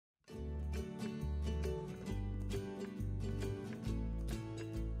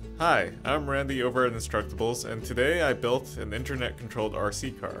Hi, I'm Randy over at Instructables, and today I built an internet-controlled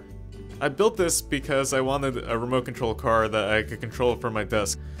RC car. I built this because I wanted a remote control car that I could control from my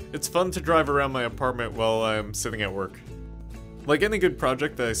desk. It's fun to drive around my apartment while I'm sitting at work. Like any good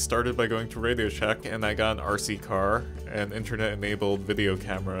project, I started by going to Radio Shack and I got an RC car, an internet-enabled video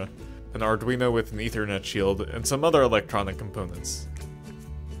camera, an Arduino with an Ethernet shield, and some other electronic components.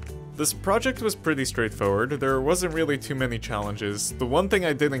 This project was pretty straightforward. There wasn't really too many challenges. The one thing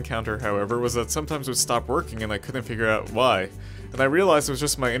I did encounter, however, was that sometimes it would stop working and I couldn't figure out why. And I realized it was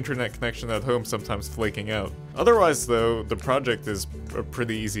just my internet connection at home sometimes flaking out. Otherwise though, the project is a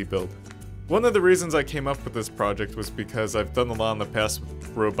pretty easy build. One of the reasons I came up with this project was because I've done a lot in the past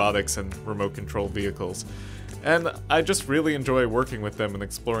with robotics and remote control vehicles. And I just really enjoy working with them and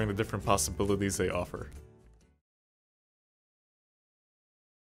exploring the different possibilities they offer.